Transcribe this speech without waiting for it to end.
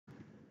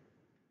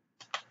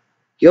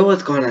Yo,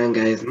 what's going on,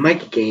 guys?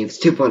 Mikey Games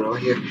 2.0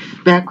 here,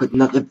 back with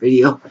another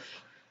video.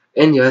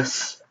 And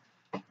yes,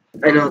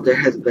 I know there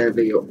has been a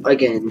video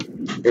again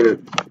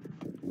in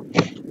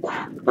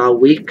about a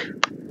week.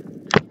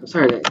 I'm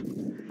sorry that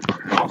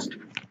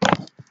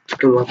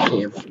chicken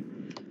webcam.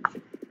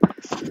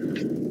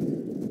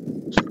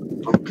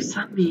 Focus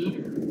on me.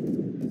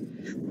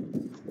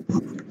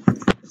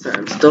 Sorry,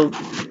 I'm still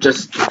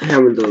just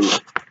having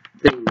the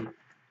thing.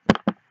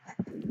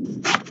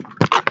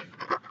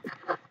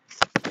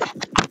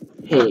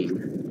 Hang.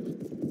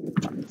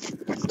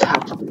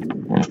 Top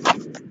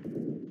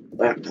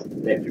laptop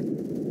there.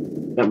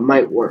 That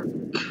might work.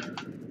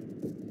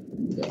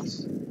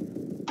 Yes.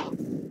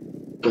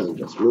 Gonna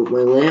just move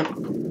my lamp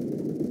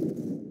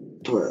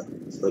to where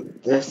it's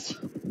like this.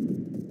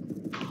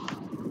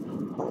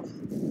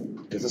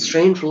 There's a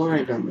strange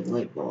line on my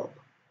light bulb.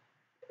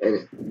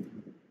 And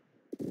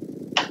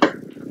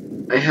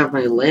I have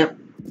my lamp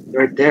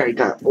right there. I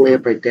got a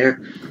lamp right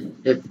there.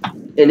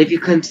 If you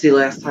couldn't see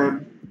last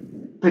time,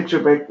 picture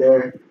right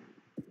there.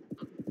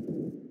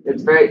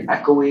 It's very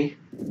echoey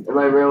in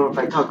my room if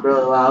I talk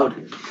really loud.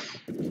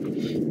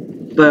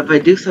 But if I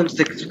do some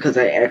sticks, it's because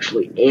I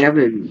actually am,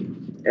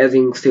 and as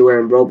you can see, we're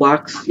in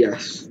Roblox.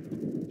 Yes,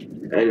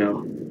 I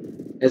know.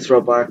 It's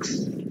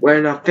Roblox.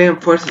 We're in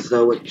Fan Forces,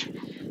 though, which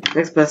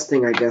next best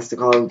thing, I guess, to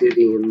Call of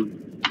Duty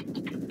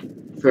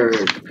for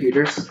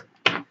computers.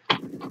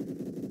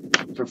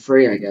 For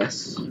free, I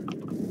guess.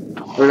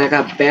 When I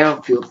got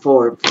Battlefield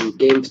 4 from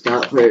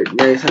GameStop for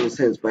 97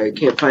 cents, but I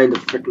can't find the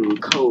freaking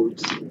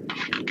codes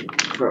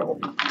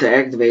to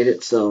activate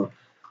it, so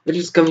we're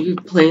just gonna be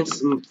playing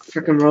some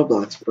freaking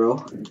Roblox,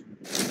 bro.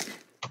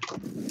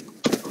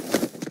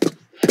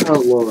 Oh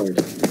lord.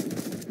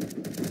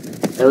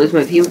 At least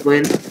my team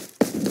win, I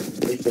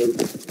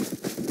think.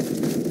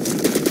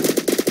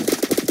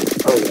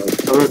 Oh lord,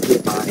 someone's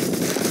nearby.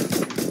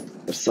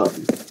 Or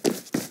something.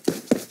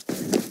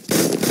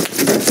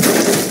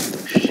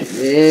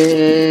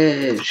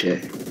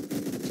 Shit.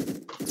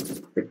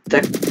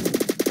 Protect.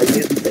 I'm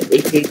using the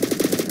AK.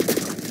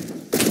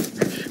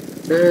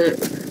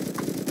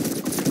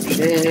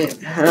 Shit,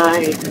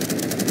 hide.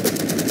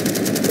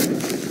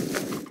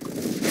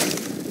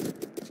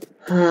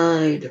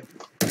 Hide.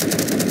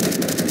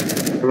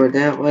 I went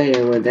that way,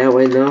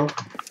 no.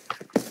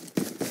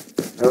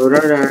 Oh,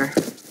 runner.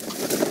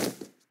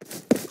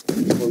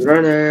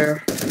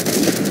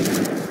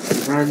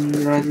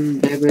 Run,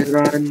 baby,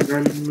 run,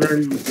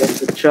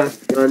 there's a truck,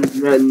 run,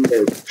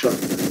 there's a truck.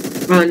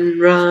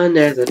 Run,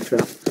 there's a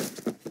truck.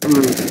 I'm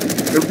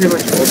pretty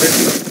much over it.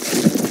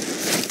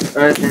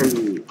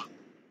 And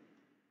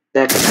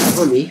that can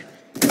follow me.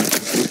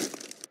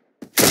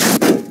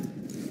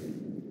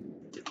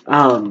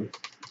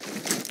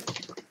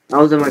 I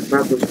was in my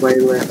brother's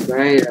wedding last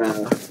night, I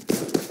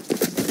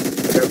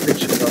got a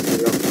picture of the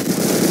room.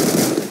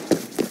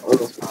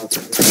 Almost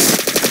possible.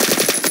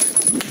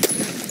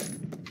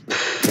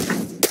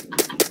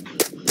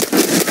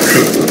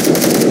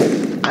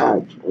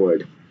 God,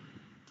 Lord.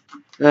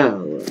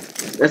 Oh,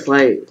 this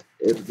light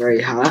is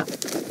very hot.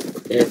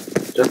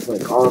 It's just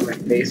like all on my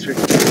face right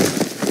now.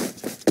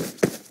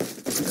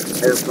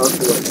 And it's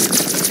also like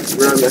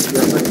really messing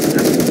up my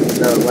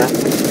the left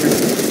picture.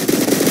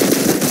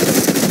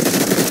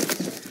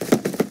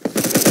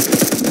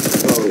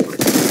 Oh,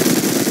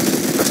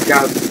 I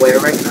got a flare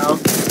right now.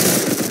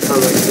 So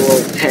like a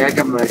little tag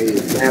on my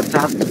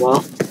laptop as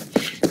well.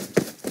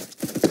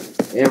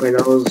 And my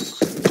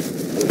nose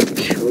is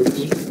killing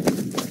me.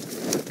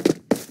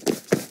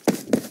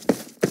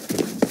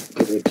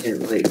 Because I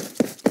can't like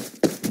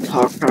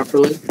talk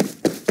properly.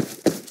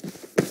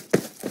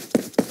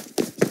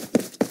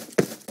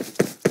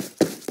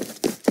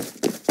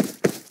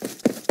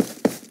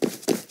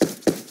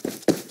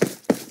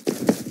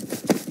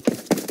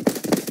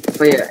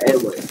 But yeah,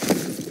 anyway,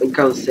 like I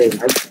was saying,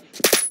 I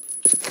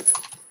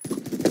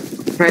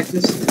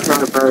practiced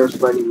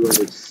coronavirus running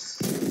was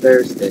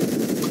Thursday.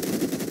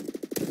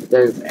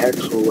 Then its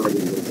actual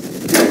wedding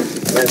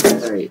was last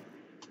night.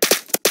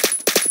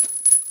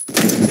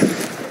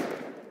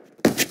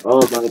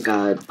 Oh my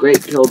god,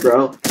 great kill,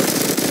 bro.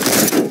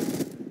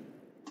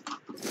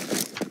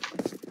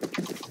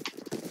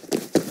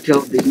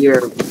 Killed the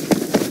year.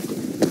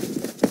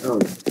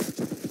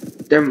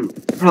 There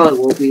probably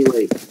will be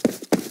like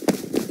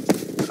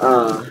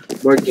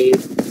more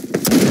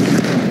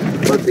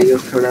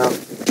videos coming out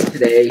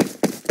today.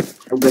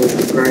 I'm going to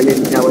be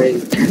grinding that way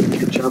and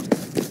catch up.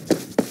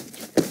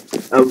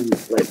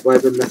 Like what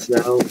I've been messing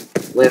out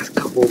last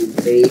couple of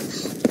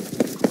days.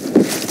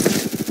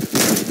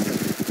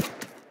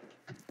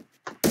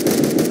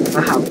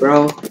 Haha,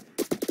 bro.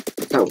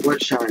 Got one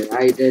shot.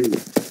 I didn't.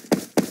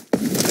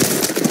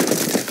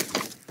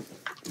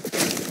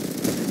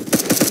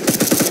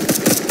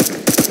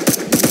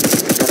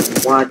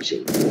 I'm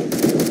watching.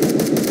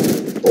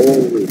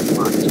 Always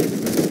watching.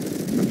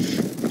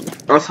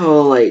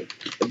 Also, like,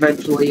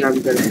 eventually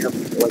I'm gonna have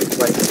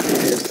like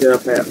sit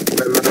up at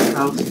my mother's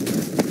house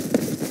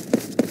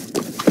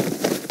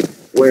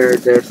where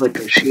there's like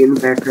a sheet in the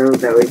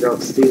background that we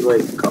don't see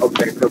like all the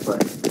background,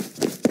 but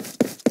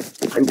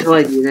until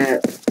I do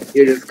that,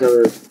 you're just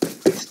gonna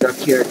be stuck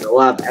here in a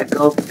lot of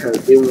echo because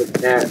dealing with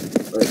that,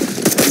 like,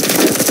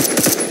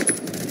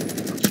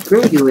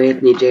 screw you,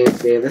 Anthony James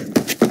Davis.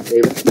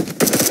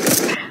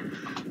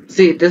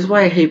 See, this is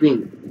why I hate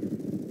being,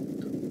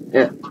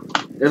 this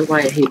is why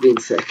I hate being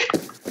sick.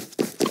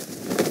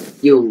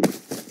 You,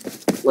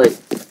 like,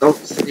 don't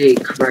say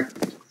correct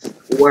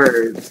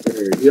words,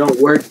 or you don't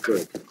word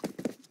good.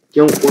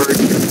 You don't word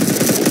good.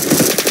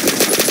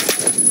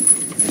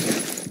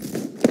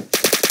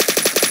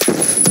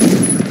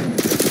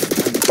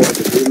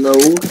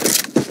 Reload.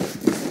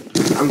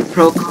 I'm a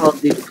pro Call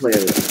of Duty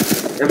player.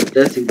 If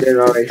this you didn't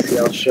already see,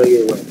 I'll show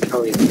you what I'm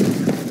telling you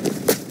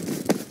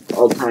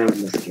all the time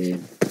in this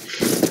game.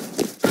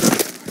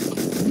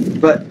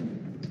 But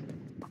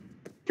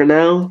for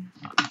now,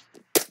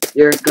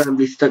 you're gonna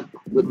be stuck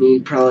with me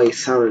probably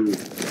sounding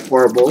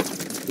horrible in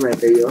my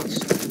videos.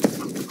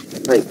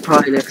 Like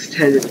probably next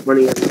 10 to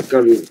 20 I'm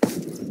gonna be.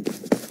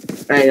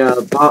 I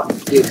bought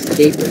the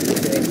Escapist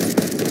today.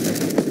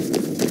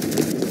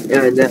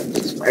 And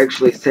that's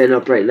actually setting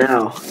up right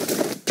now.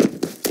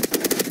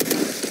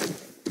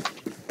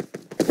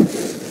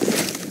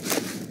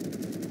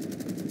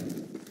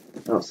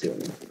 I'll see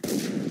what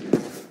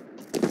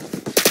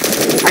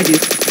I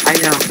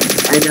now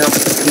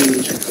see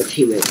a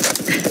teammate.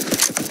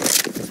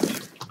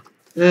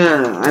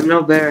 I'm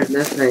no better at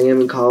this than I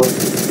am in college.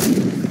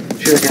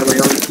 Should have my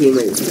own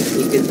teammate.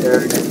 You can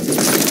learn it.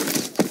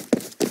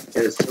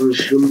 And it's gonna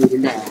shoot me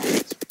in the ass.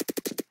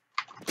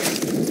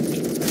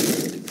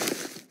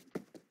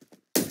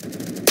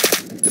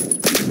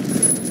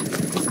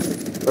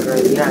 But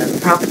yeah,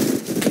 probably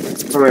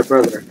for my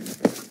brother.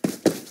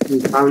 He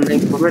found a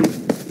woman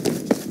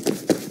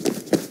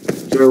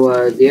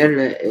through the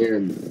internet,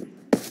 and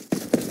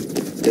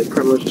they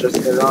pretty much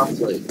just got off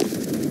like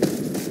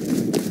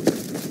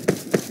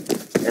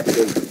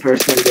after the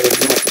person getting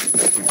met.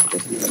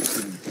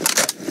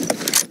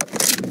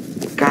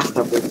 Gotta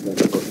stop listening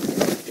to that.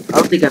 I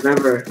don't think I've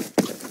ever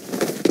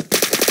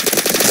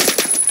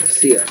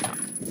see her.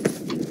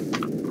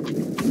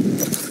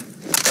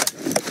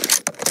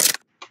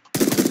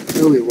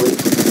 No, we won't.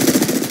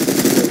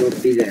 It won't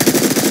be there.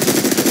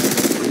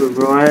 We're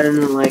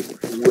running like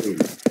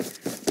wind.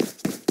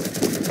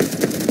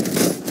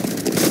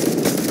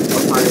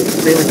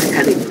 It's like a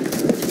heading.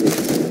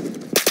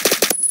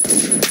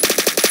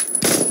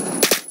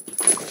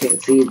 Can't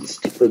see the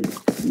stupid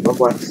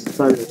Roblox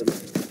sun in the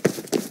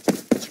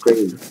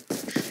screen.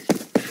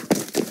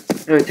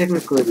 Anyway,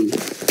 technically,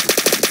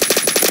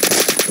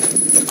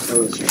 that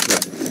was true.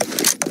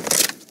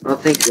 Oh,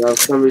 thank you. I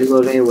was gonna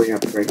reload anyway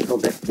after I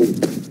killed that fool.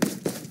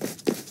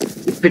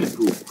 You pit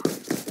fool.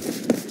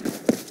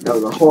 That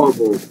was a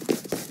horrible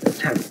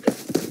attempt.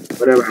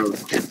 Whatever I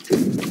was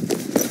attempting.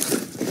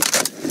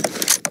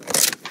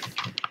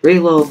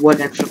 Reload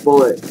one extra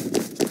bullet.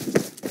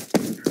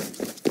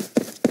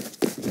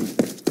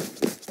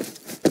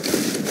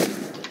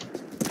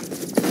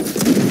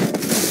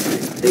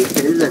 They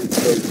can and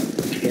they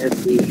can't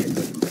be hit.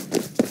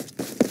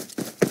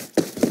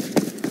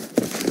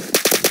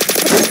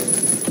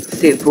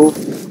 See it, fool.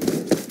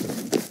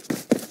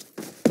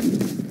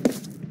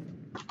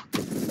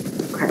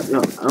 Crap, no,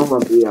 I don't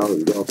want to be out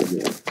and go from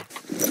here.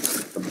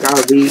 I've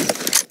gotta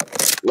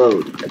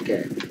reload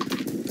again.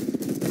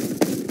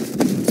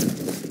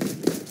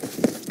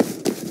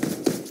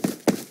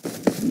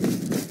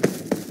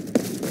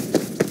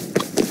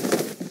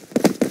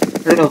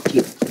 Hello,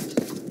 team.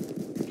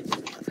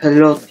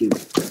 Hello, team.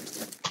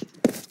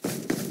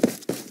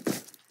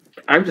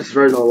 I'm just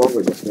running all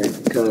over this man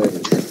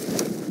because,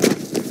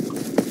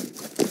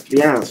 to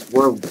be honest,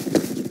 we're.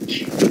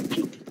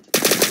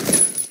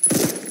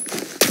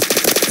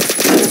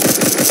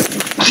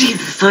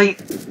 Jesus,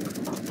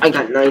 I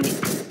got 90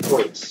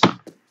 points.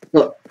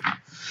 Look,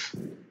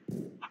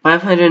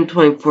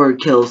 524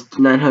 kills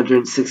to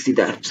 960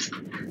 deaths.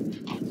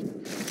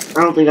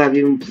 I don't think I've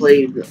even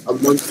played a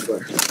month's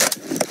worth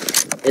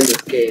in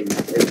this game,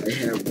 and I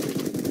have.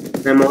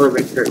 And I'm only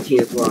rank 13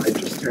 as well. I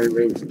just turned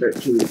rank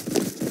 13 a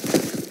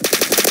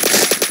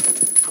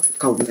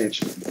couple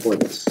matches before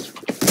this.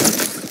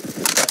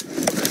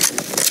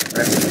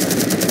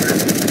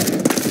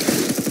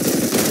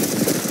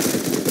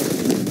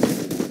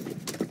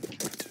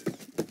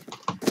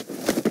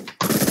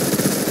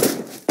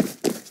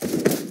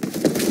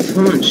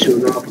 Someone's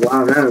shooting off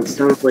loud now. It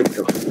sounds like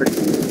the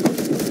freaking.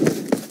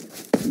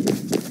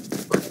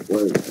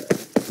 What is that?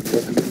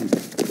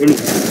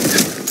 Anyway.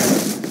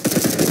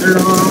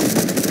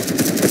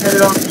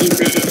 Hello,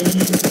 teammate.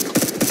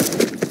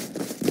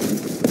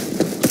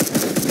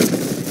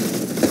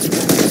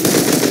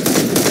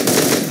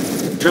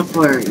 Jump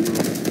where you.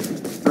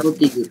 I don't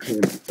think you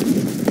can.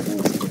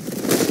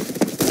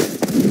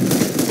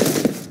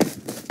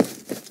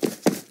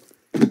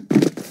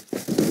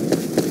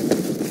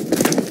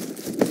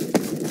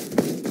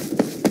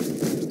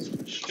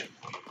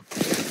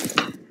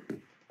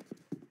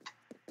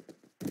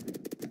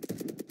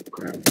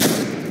 Crap.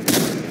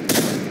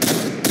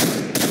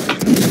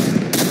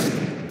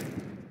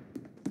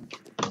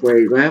 Where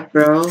you at,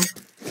 bro?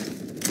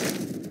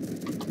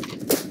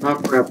 Oh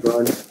crap,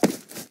 run.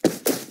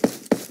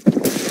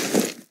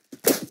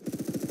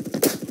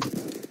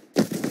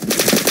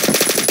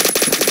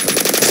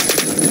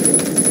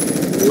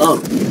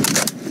 Love.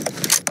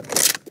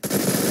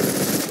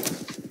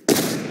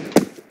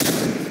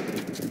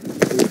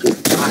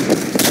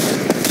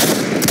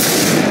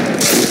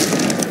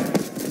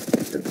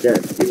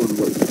 That's doing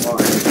what you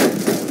want.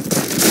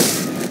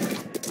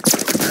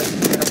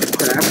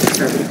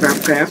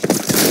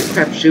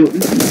 Crap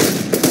shooting.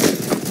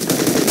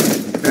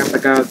 Crap, I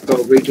gotta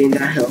go regain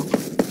that health.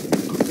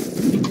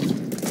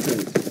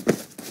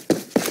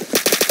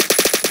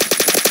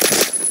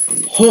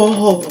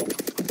 Oh,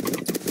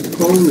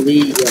 holy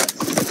yes.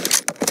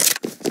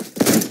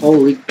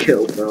 Holy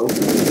kill, bro. Holy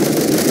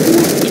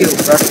kill,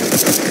 bro.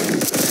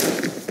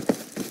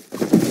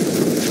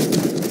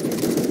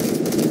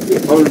 We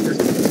own this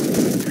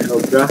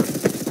hell, bro.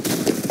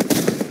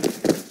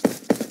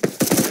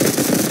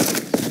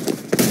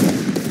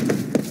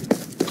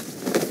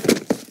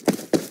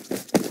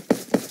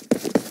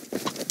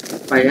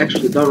 I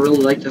actually don't really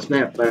like this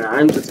map, but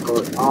I'm just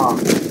going off.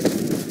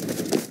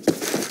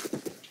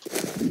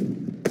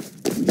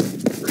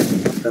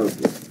 That was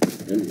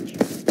finished.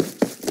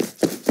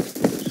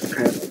 Just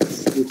kind of like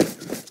sneak.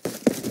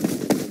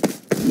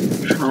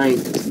 Trying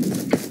to sneak.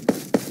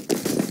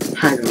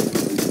 I don't know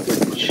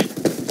which.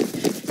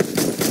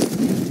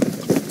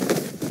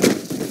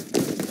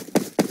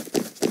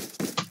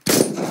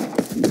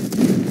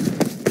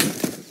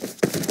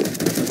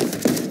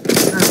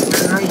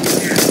 Where are you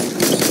there?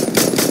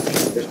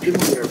 There's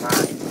people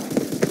nearby.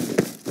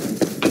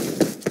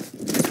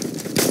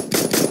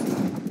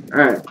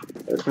 Alright,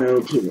 that's my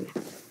own teammate.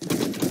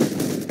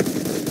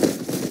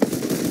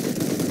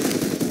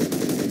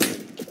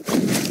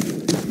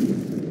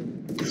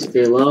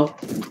 Stay low.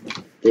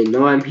 They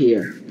know I'm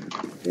here.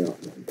 Yeah.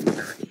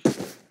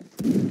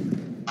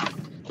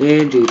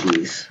 And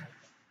GG's.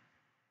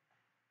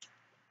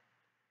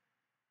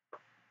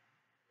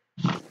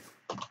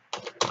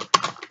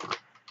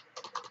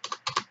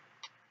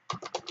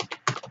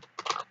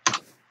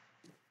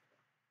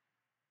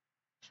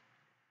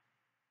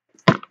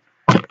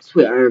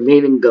 Sweet, I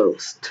remain in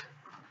Ghost.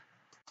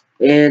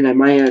 And I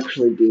might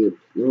actually be.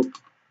 Nope.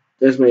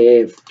 There's my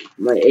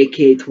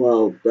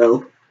AK-12,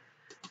 bro.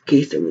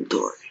 Case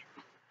inventory.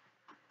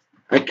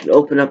 I can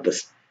open up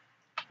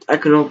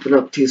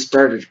 2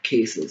 starter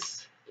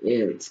cases.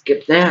 And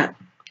skip that.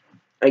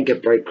 I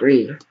get bright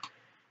green.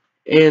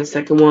 And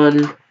second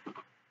one,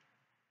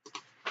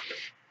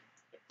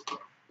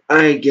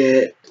 I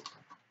get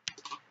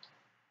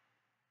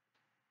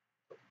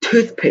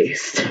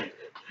toothpaste.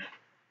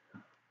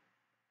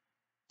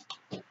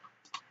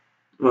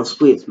 Well,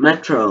 sweet,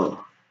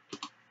 Metro.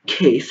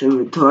 Case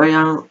inventory.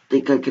 I don't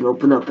think I can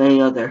open up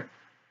any other.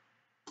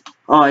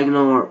 Oh, I can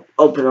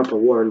open up a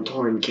War and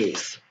Torn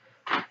case.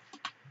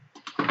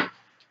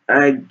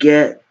 I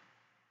get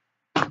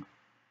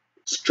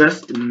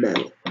stressed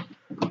metal.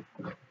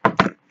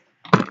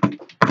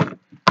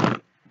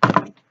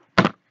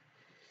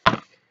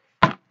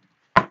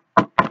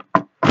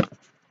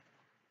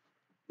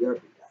 There we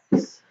go.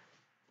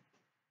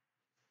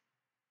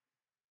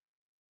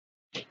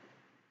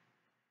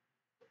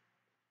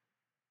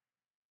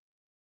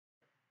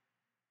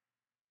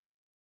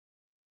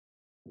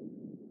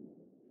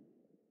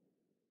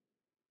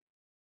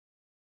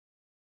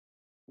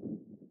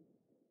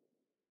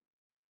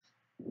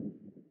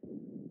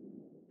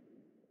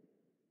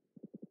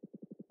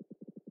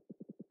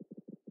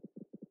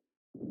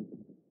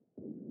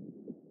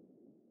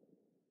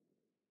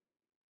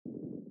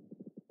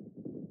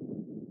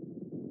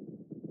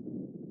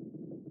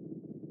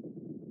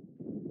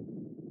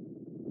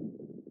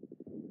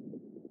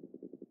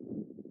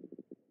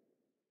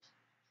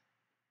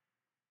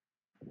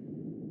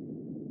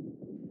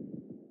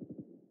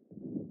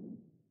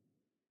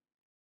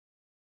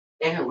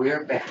 And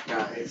we're back,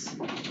 guys.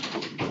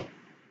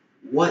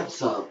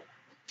 What's up?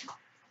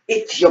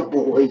 It's your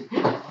boy.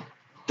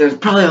 There's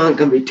probably only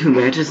gonna be 2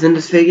 matches in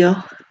this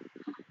video.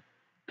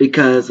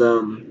 Because,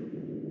 oh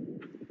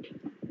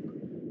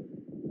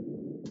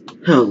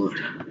lord.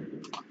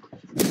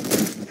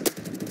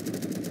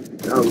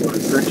 Oh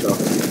lord, Metro.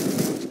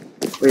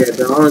 Oh yeah,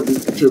 there'll only be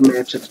 2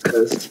 matches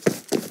because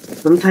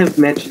sometimes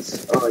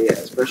matches, oh yeah,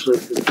 especially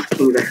if it's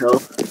King of the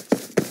Hill.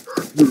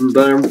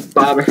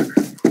 Bobber.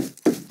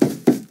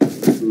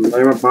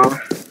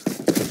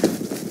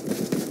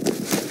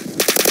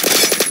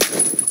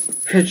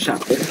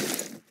 Headshot there.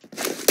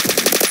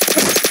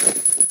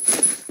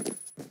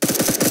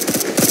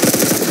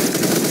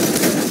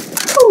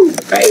 Oh,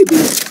 baby.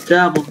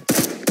 Double.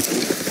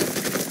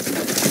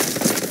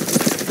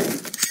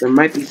 There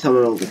might be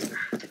someone over there.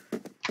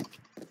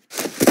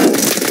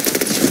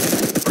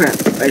 Crap.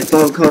 I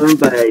saw him coming,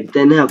 but I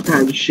didn't have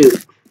time to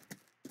shoot.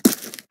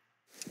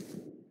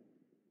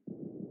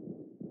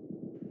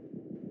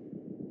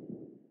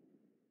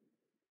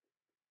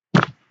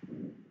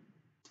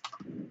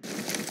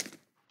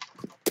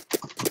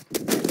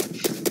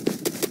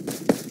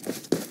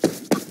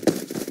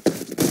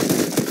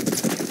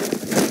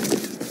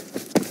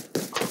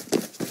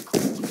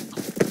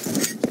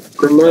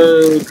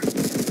 Grenade.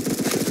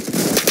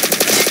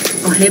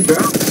 Oh, hey, bro.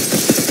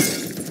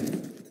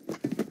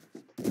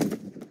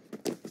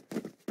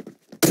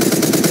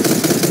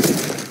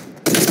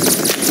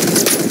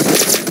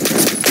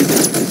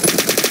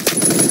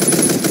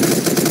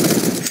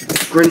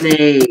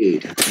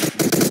 Grenade.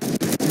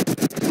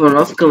 Someone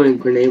else going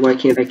grenade. Why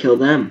can't I kill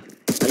them?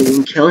 I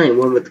didn't kill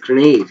anyone with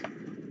grenade.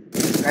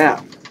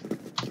 Crap.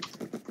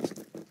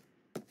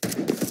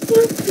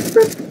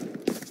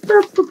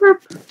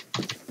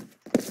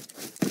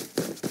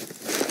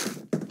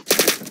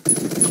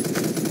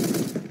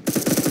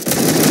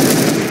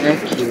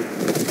 Thank you.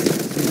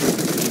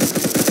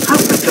 How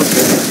much of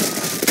this?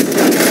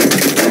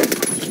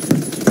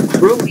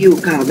 Screw you,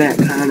 combat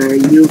Connor.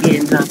 You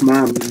can suck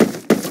my.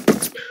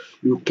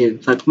 You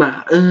can suck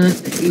my.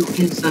 You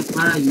can suck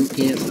my. You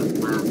can suck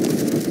my.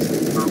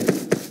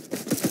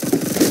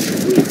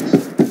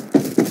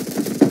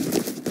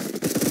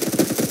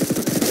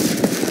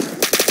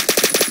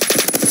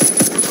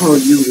 Oh,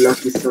 you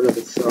lucky son of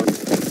a son.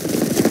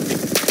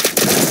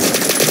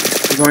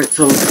 You aren't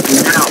so lucky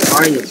now,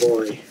 are you,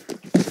 boy?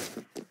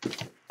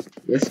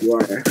 Yes, you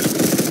are.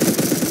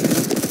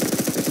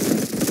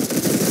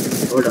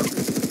 Hold up.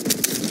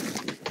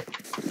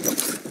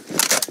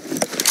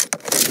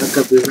 Look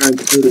up, we run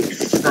through the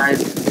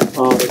side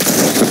of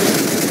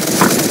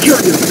kill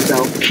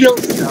yourself! Kill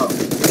yourself!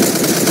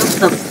 Don't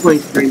stop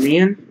playing free,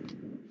 man.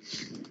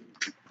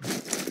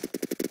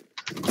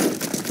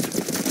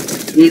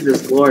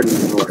 Jesus Lord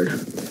and Lord.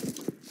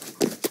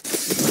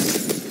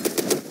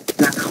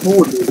 That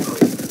cold Lord.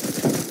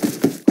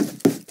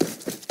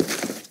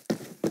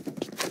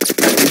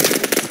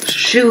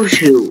 Shoo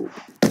shoo.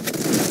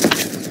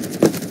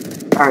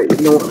 Alright,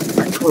 you know what? I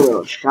pull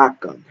out a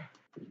shotgun.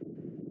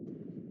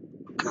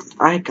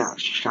 I got a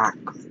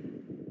shotgun.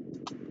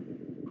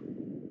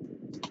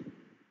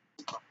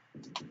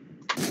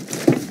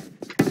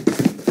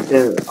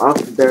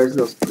 There's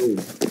no spoon.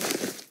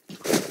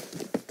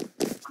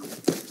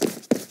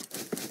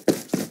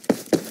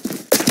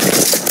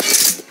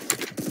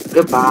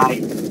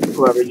 Goodbye,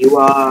 whoever you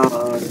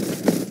are.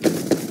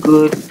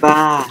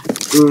 Goodbye,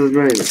 good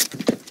riddance.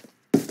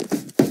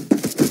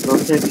 Don't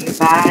say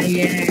goodbye,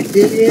 yeah,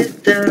 did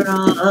the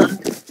wrong.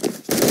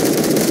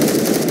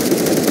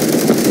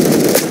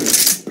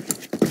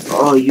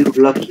 Oh, you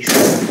lucky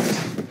son.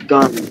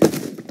 Gun.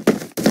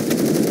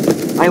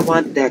 I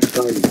want that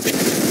gun.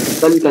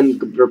 Gun,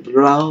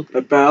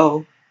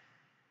 bro.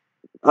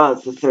 Oh,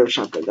 it's the third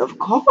shotgun. Of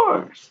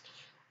course.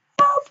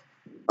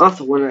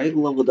 Also, when I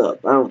leveled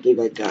up, I don't think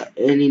I got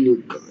any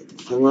new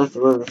guns. Unless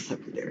it was a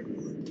secondary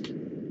one.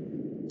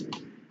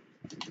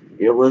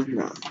 It was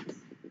not.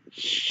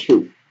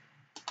 Shoot.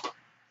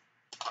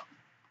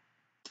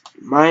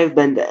 Might have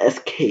been the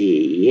SK,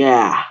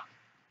 yeah.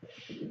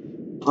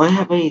 Do I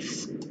have any...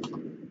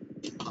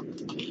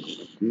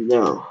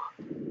 No.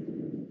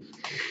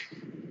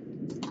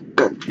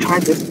 Good. Try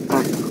this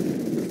gun.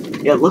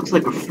 Yeah, it looks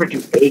like a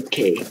freaking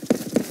AK.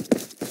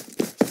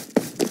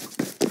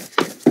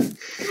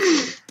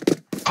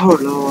 Oh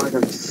Lord,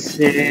 I'm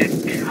sick.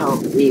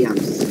 Help me, I'm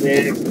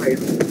sick. Pray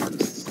for me, I'm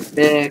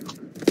sick.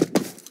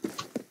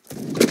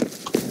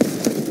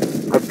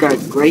 I've got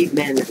great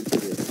men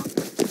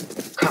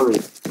coming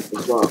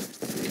as well.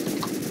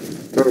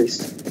 Very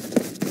soon.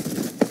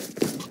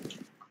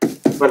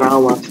 But I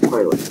don't want to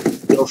play with it.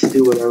 You'll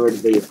do whatever the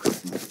video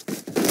comes out.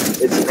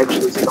 It's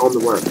actually still in the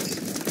works.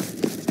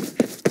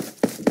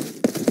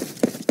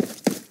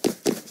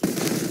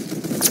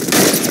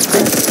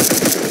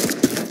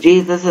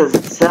 Jesus is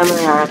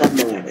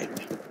semi-automatic.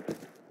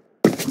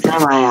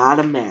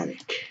 Semi-automatic.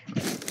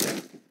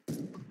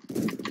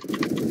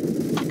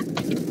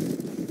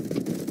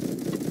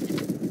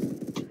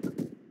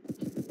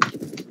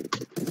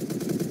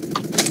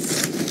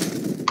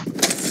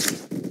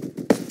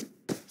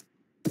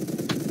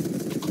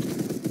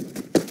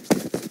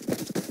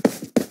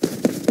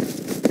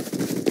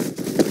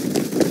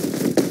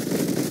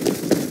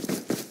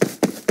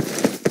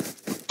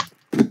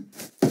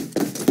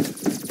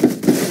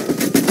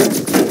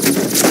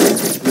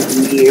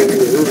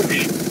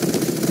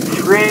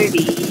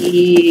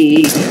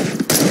 Freddy.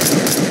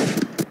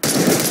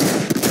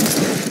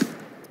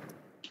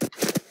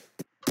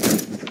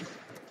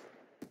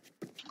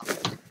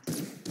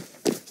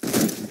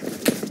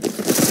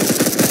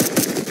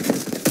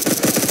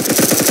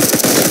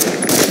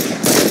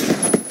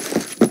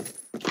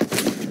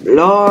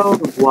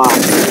 Lord, why?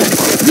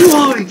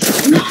 Why?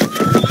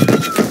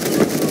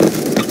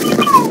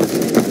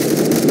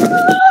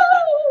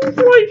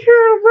 I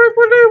can't rip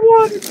what I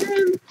want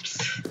again.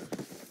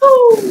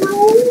 Oh no,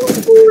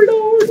 Lord, no.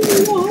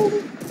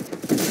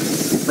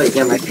 Wait,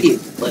 yeah, my feet,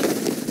 like,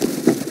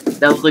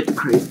 that was like a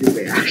crazy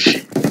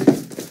reaction.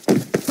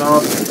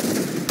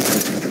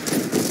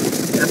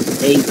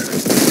 That's anger.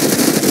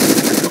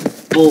 That's how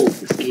bold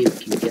this game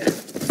can get.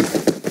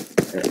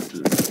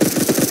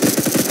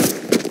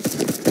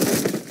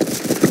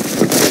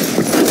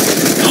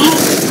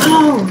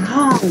 Oh,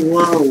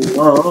 whoa,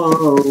 whoa.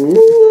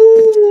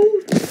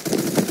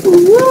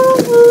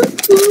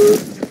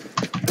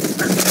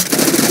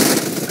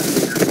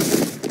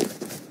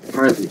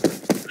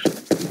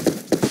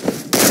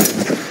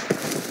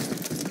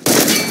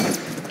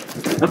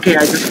 Okay,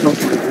 I just know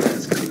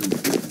this coming.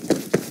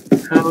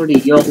 Howdy,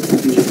 yo, people.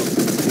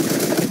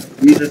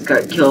 You just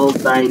got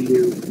killed by a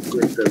noob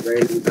with the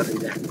random gun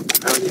that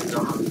I don't even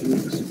know how to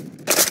use.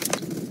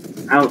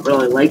 I don't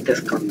really like this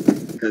gun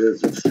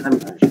because it's a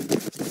semi.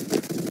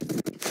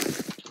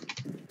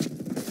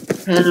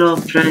 Hello,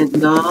 friend,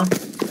 no?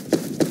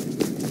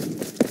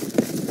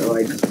 So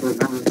I just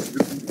went on this.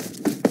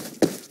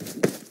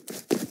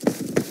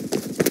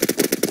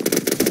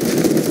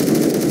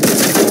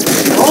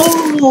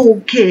 Oh,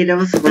 okay, that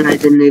was when I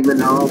didn't even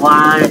know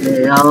why.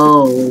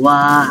 Oh,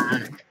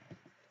 why?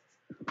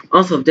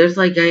 Also, there's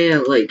like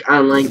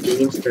online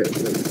games that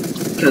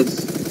because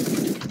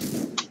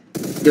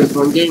there's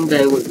one game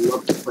that I would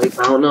love to play, but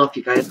I don't know if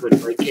you guys would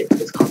like it.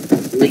 It's called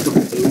League of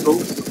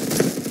Angels.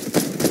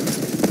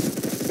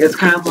 It's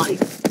kind of like,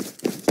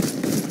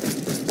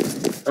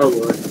 oh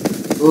Lord,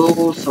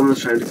 oh,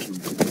 someone's trying to kill me.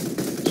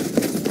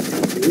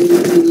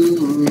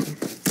 Ooh.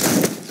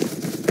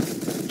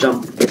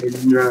 Jumping,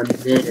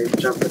 running,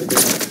 jumping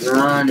and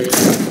running.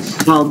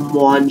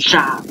 Someone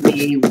shot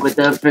me with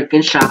a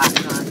freaking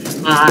shotgun.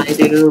 Why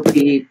do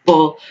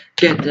people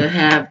get to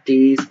have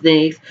these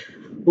things?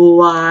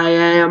 Why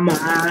am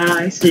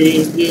I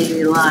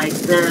singing like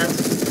this?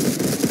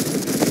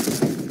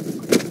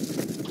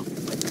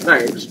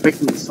 Sorry, I'm just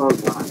picking the song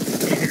off.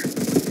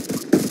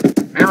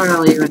 I don't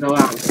really even know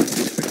how to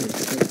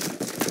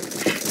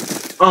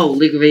oh,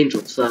 League of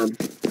Angels,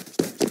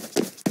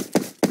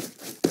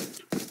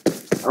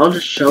 I'll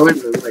just show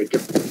it and like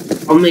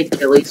I'll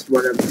make at least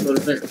one episode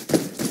of it.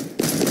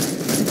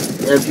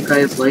 And if you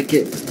guys like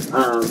it,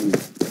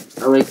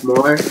 I'll make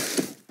more.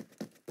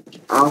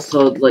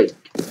 Also, like,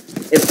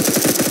 if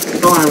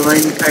you go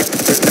online, you guys can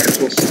get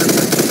actual stuff.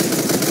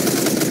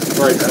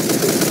 Like,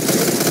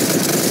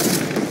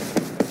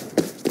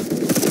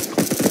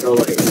 so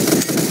like,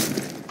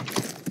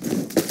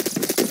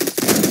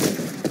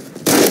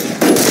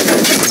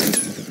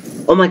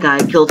 oh my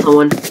god, I killed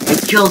someone. I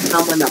killed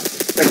someone up.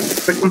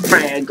 Freaking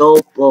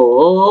Fraggle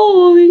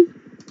boy.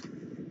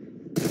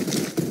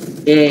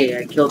 Yay,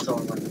 I killed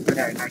someone.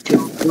 I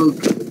killed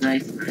Goku.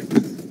 Nice.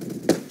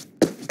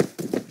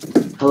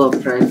 Hello,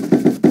 friend.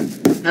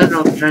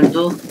 Hello,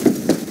 friendle.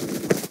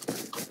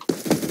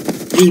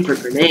 B for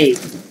grenade.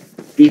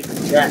 B for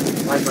jet.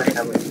 Why do I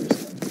have like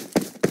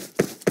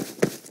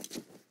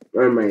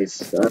run my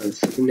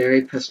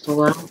secondary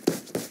pistol out?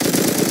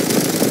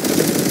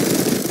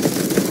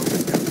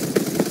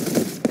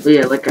 But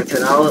yeah, like I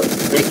said, I'll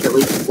make at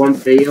least one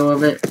video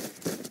of it.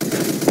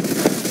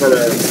 But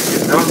I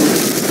don't know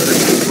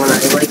what I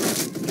like.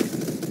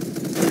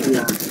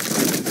 Yeah.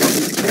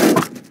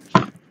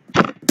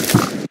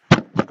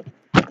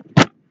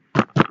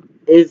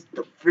 Is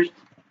the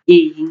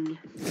freaking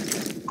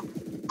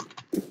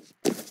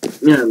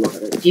yeah, look,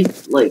 I keep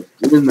like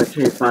losing my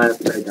train of thought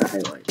after I die,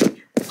 like.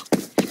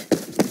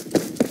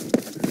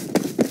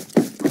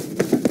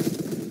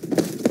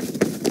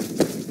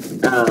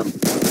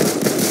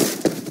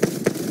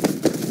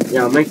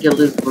 Yeah, I'll make you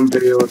lose one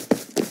video. But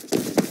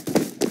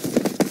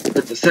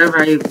the server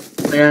I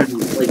play on,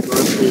 like,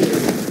 mostly,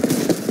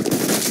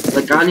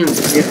 like, I don't even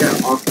get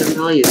that often,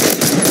 really.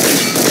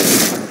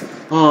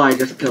 Oh, I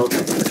just killed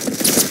him.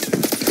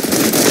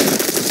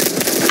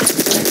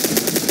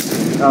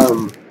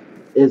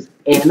 Is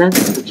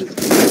Annis, which is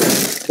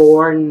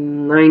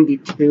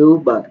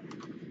 492, but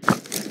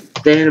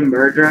they had a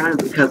merger on it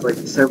because, like,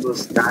 the server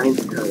was dying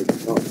because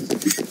of all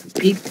these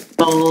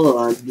people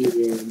on the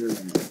internet.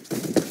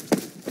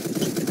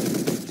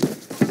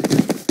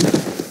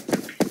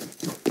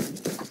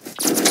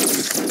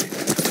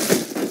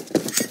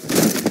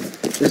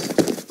 Just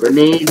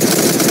grenade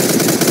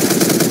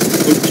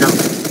and jump.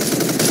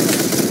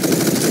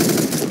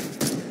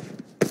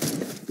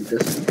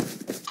 Just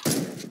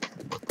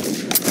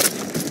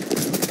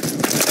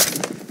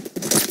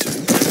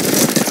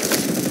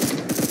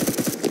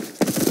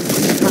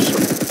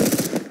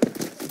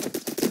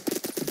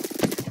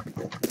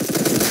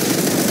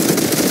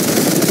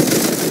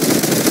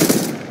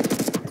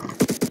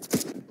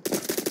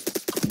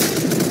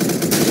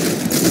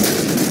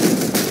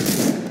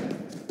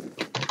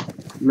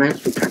I'm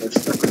actually kind of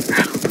stuck with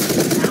that.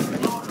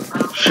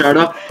 Shut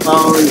up,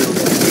 phone.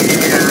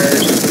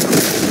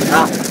 Shut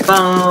up,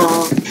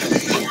 phone.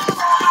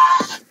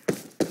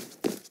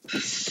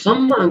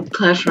 Someone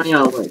Clash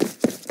Royale, like,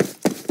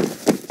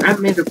 I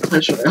haven't made a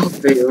Clash Royale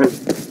video in a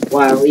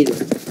while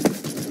either.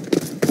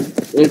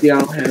 Maybe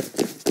I'll have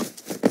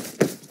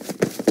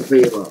a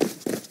video up.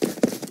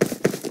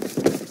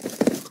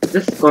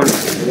 This is going to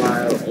take a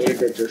while, and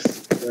it just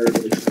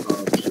literally stopped.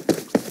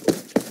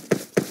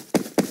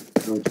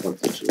 No one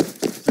wants to shoot.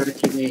 Start a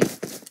teammate.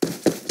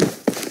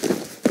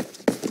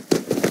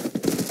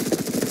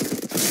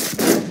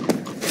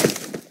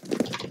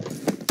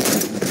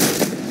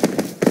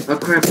 Oh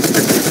crap,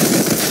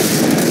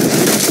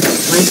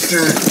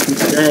 Flanker,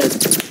 he's dead.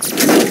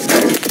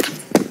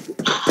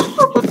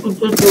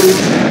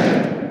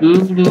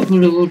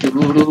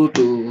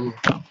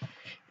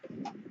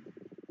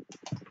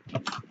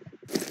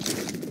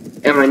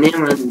 And my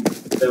name on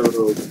the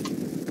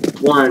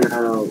one,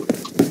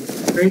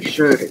 pretty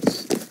sure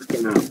it's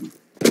freaking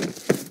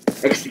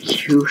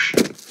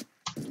execution.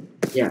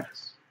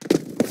 Yes.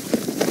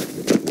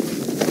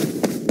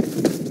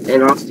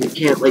 And also you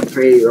can't like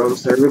create your own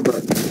server,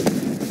 but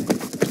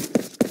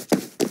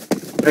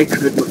I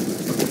could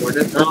record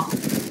it though.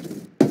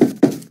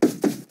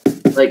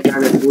 Like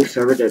on a new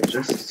server that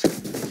just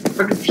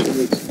fucking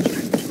teammates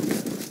check.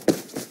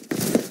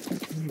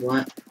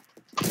 What?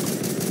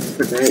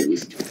 For that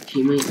these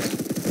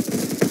teammates.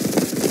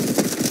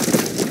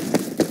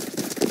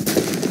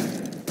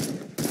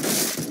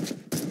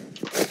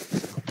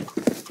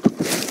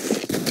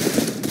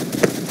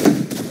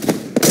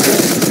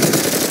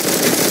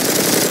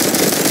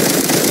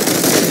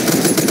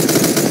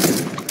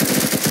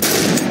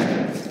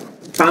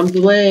 Bombs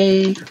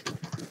away!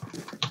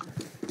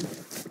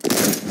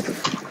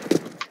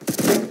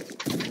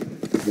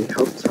 We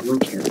hope someone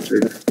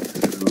captured it.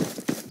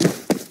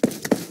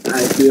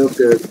 I feel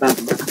good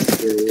about myself.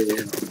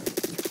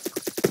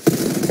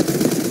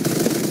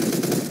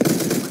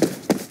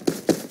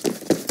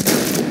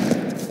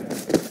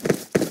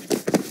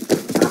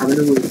 I'm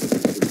gonna move.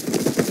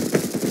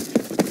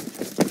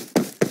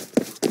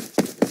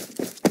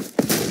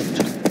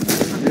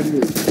 I'm gonna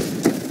move.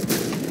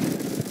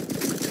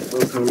 No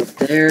one coming up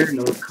there,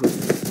 no one coming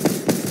up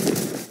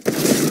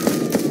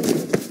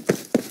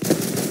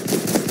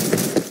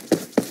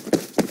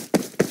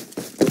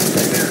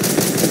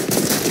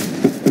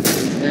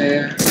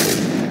there.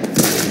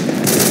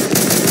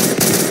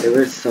 There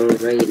was someone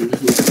right in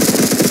here.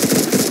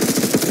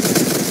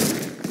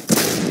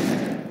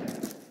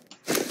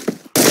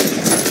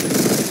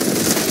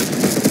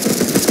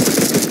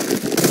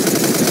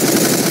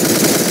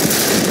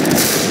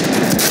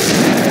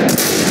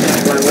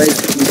 My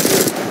legs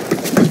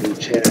in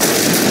chat.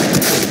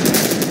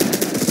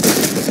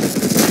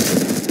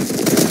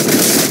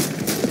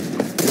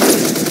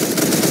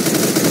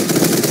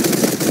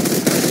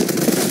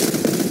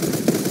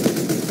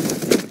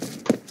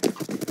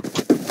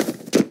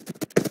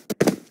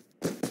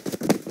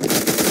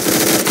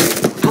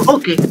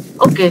 Okay,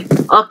 okay,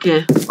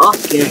 okay,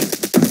 okay.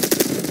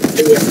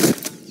 Yeah.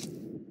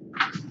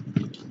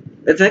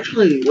 It's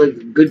actually like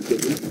a good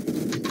game.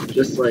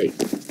 Just like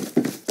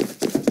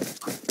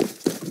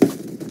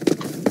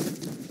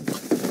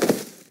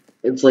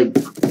it's like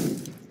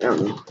I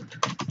don't know.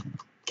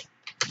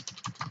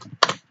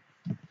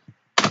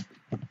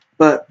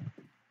 But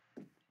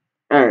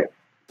alright.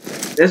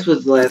 This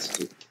was the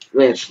last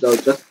match though,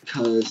 just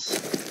because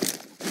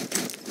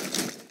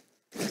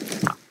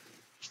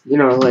you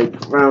know,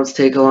 like rounds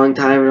take a long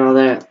time and all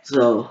that,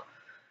 so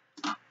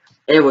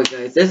anyway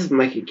guys, this is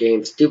Mikey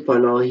Games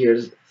 2.0 here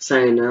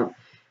signing out.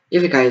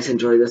 If you guys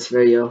enjoyed this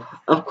video,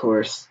 of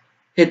course,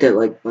 hit that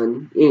like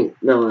button. You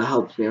know it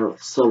helps me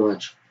out so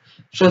much.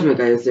 Shows me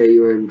guys that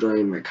you are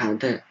enjoying my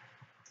content.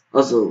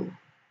 Also,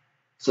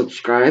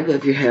 subscribe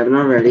if you haven't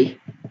already.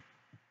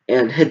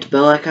 And hit the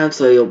bell icon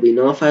so you'll be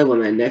notified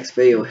when my next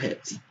video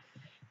hits.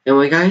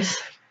 Anyway guys,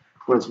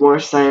 once more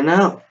signing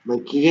out,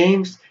 Mikey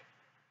Games.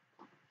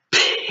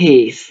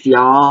 Peace,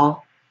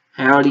 y'all.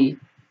 Howdy.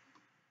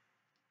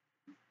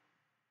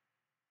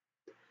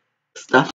 Stuff.